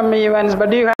outcome events,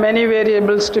 but you have many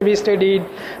variables to be studied.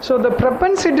 So the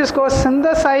propensity score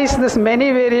synthesize this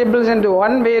many variables into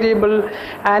one variable,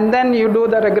 and then you do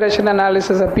the regression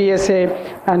analysis of PSA,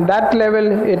 and that level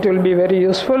it will be very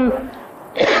useful.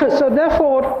 So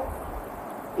therefore,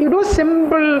 you do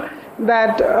simple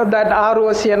that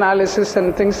ROC analysis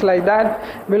and things like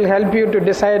that will help you to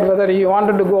decide whether you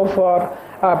wanted to go for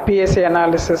PSA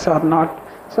analysis or not.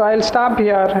 So I'll stop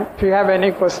here. If you have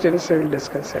any questions, we'll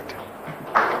discuss it.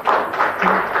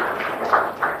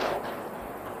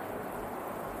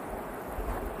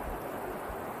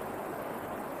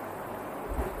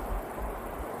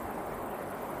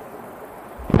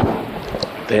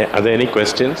 Are there any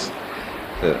questions?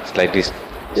 Slightly.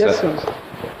 Yes, sir.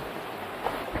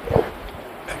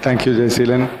 Thank you,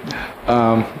 Jeyaseelan.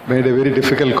 Made a very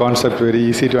difficult concept very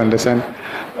easy to understand.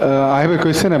 I have a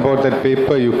question about that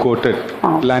paper you quoted,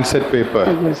 Lancet paper.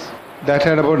 Yes. That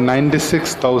had about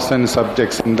 96,000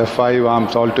 subjects in the 5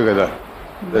 arms altogether.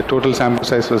 The total sample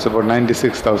size was about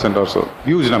 96,000 or so.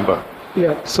 Huge number.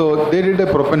 Yeah. So they did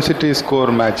a propensity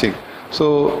score matching.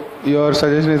 So your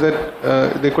suggestion is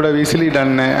that they could have easily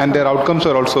done, and their outcomes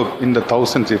are also in the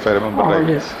thousands, if I remember right.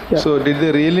 Yes. Yeah. So did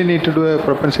they really need to do a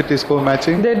propensity score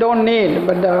matching? They don't need,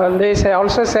 but they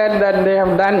also said that they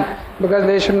have done, because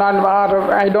they should not,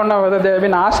 or I don't know whether they have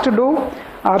been asked to do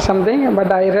or something,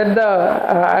 but I read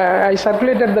I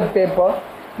circulated the paper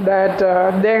that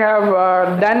they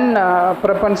have done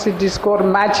propensity score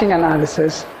matching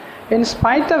analysis. In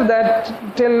spite of that,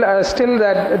 still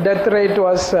that death rate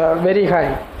was very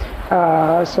high.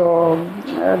 So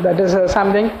that is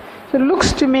something. So it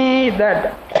looks to me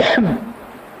that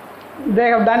they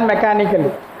have done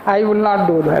mechanically. I will not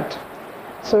do that.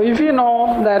 So if you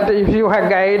know that if you have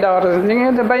guide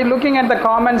or by looking at the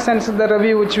common sense of the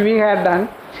review which we had done,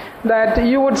 that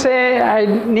you would say I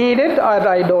need it or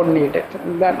I don't need it.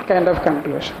 That kind of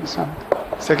conclusion. So.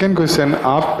 Second question,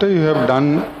 after you have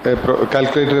done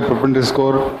calculated a propensity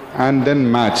score and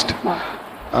then matched,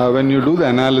 when you do the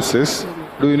analysis,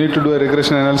 do you need to do a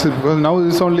regression analysis? Because now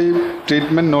it's only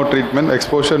treatment, no treatment,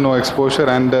 exposure, no exposure,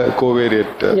 and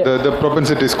covariate, the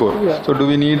propensity score. Yeah. So do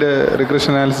we need a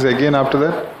regression analysis again after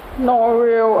that?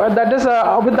 No, that is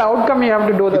with the outcome you have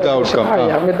to do the regression.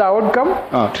 Yeah, with the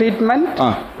outcome, treatment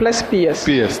plus PS.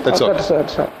 PS, that's all. That's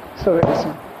all. So very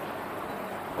simple.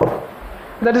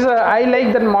 That is, I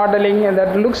like that modeling, and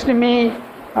that looks to me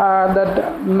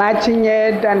that matching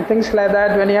it and things like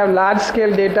that, when you have large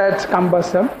scale data, it's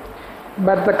cumbersome.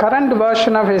 But the current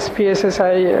version of SPSS,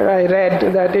 I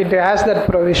read that it has that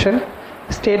provision.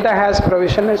 Stata has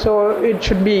provision, so it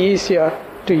should be easier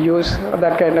to use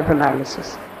that kind of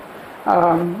analysis.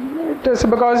 It is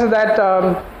because that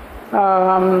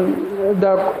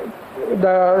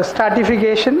the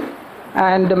stratification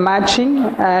and matching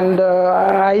and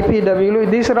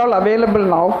IPW, these are all available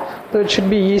now, so it should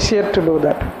be easier to do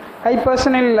that. I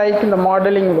personally like the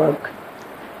modeling work.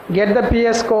 Get the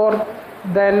PS score,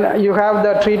 then you have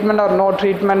the treatment or no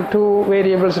treatment, two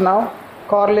variables now,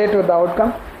 correlate with the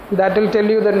outcome. That will tell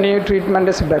you the new treatment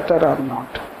is better or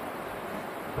not.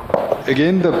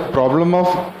 Again, the problem of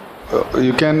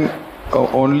you can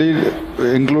only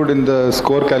include in the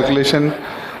score calculation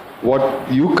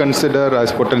what you consider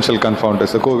as potential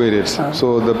confounders, the covariates.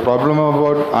 So the problem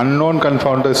about unknown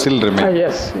confounders still remains.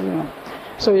 Yes. Yeah.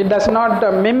 So it does not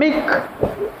mimic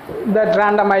that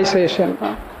randomization.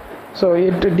 So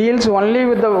it deals only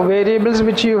with the variables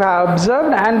which you have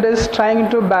observed and is trying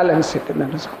to balance it.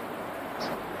 That is all.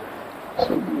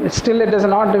 So it does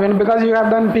not, because you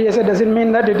have done PSA doesn't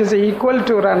mean that it is equal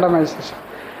to randomization.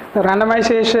 The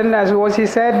randomization, as OC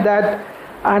said, that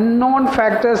unknown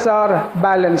factors are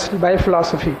balanced by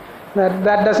philosophy.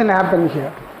 That doesn't happen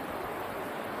here.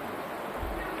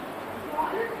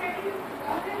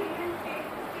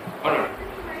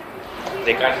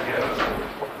 They can't hear.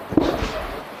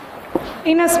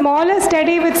 In a smaller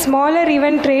study with smaller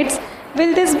event rates,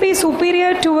 will this be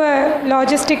superior to a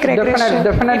logistic regression?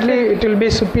 Definitely it will be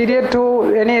superior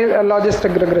to any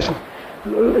logistic regression.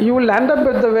 You will end up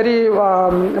with the very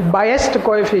biased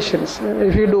coefficients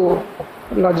if you do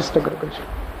logistic regression.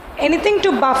 Anything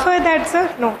to buffer that, sir?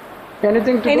 No.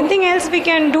 Anything else we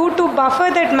can do to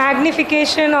buffer that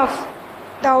magnification of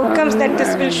the outcomes that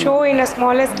this will show in a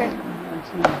smaller study?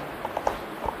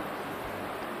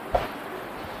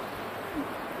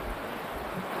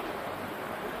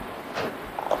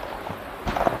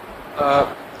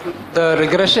 The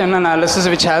regression analysis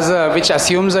which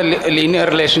assumes a linear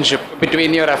relationship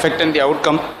between your effect and the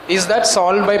outcome, is that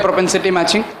solved by propensity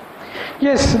matching?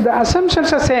 Yes, the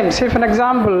assumptions are same. Say for an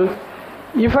example,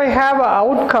 if I have an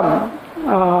outcome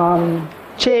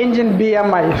change in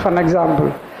BMI, for an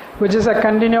example, which is a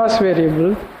continuous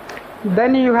variable,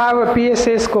 then you have a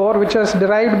PSA score which was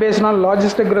derived based on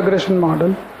logistic regression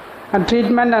model and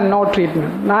treatment and no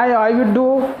treatment. Now I would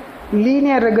do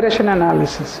linear regression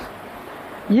analysis.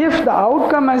 If the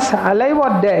outcome is alive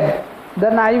or dead,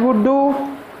 then I would do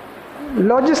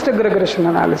logistic regression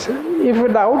analysis. If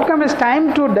the outcome is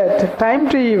time to death, time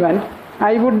to event,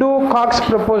 I would do Cox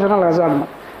proportional hazard model.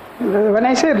 When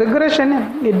I say regression,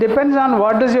 it depends on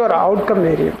what is your outcome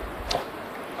variable.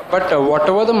 But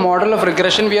whatever the model of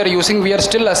regression we are using, we are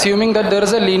still assuming that there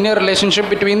is a linear relationship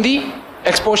between the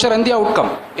exposure and the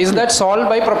outcome. Is that solved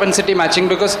by propensity matching?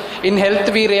 Because in health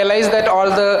we realize that all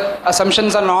the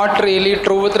assumptions are not really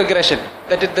true with regression,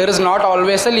 that there is not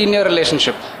always a linear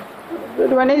relationship.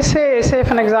 When I say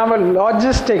for an example,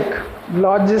 logit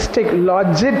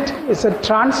is a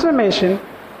transformation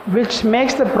which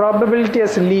makes the probability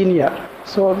as linear.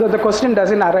 So the question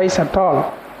doesn't arise at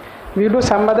all. We do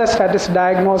some other status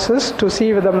diagnosis to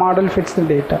see whether the model fits the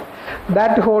data.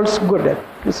 That holds good.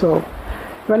 So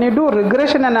when you do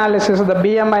regression analysis of the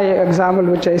BMI example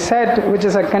which I said, which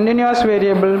is a continuous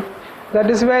variable, that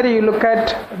is where you look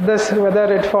at this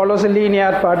whether it follows a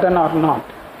linear pattern or not.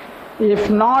 If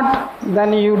not,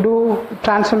 then you do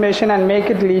transformation and make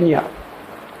it linear.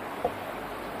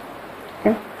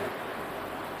 Okay?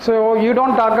 So you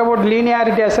don't talk about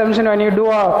linearity assumption when you do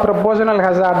a proportional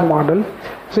hazard model.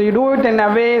 So you do it in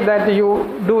a way that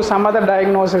you do some other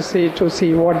diagnosis to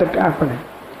see what is happening.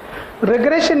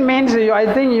 Regression means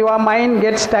I think your mind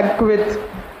gets stuck with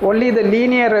only the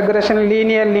linear regression,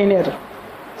 linear.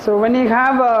 So when you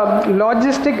have a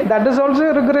logistic, that is also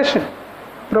a regression.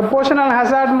 Proportional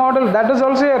hazard model, that is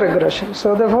also a regression.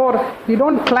 So therefore, you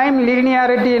don't climb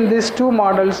linearity in these two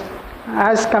models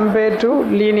as compared to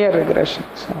linear regression.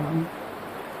 So,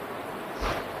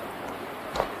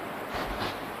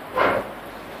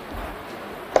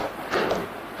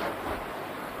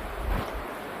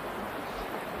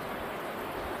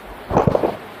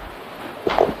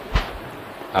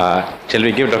 shall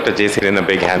we give Dr. Jeyaseelan a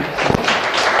big hand?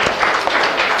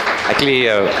 Actually,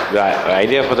 the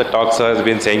idea for the talk, sir, has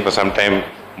been saying for some time,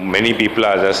 many people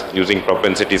are just using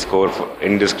propensity score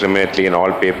indiscriminately in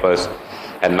all papers.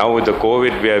 And now with the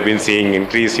COVID, we have been seeing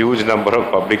increased huge number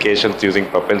of publications using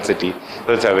propensity.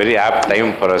 So it's a very apt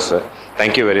time for us, sir.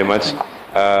 Thank you very much.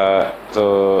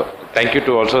 So thank you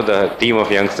to also the team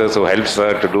of youngsters who helped,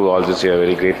 sir, to do all this. We are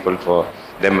very grateful for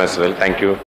them as well. Thank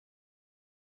you.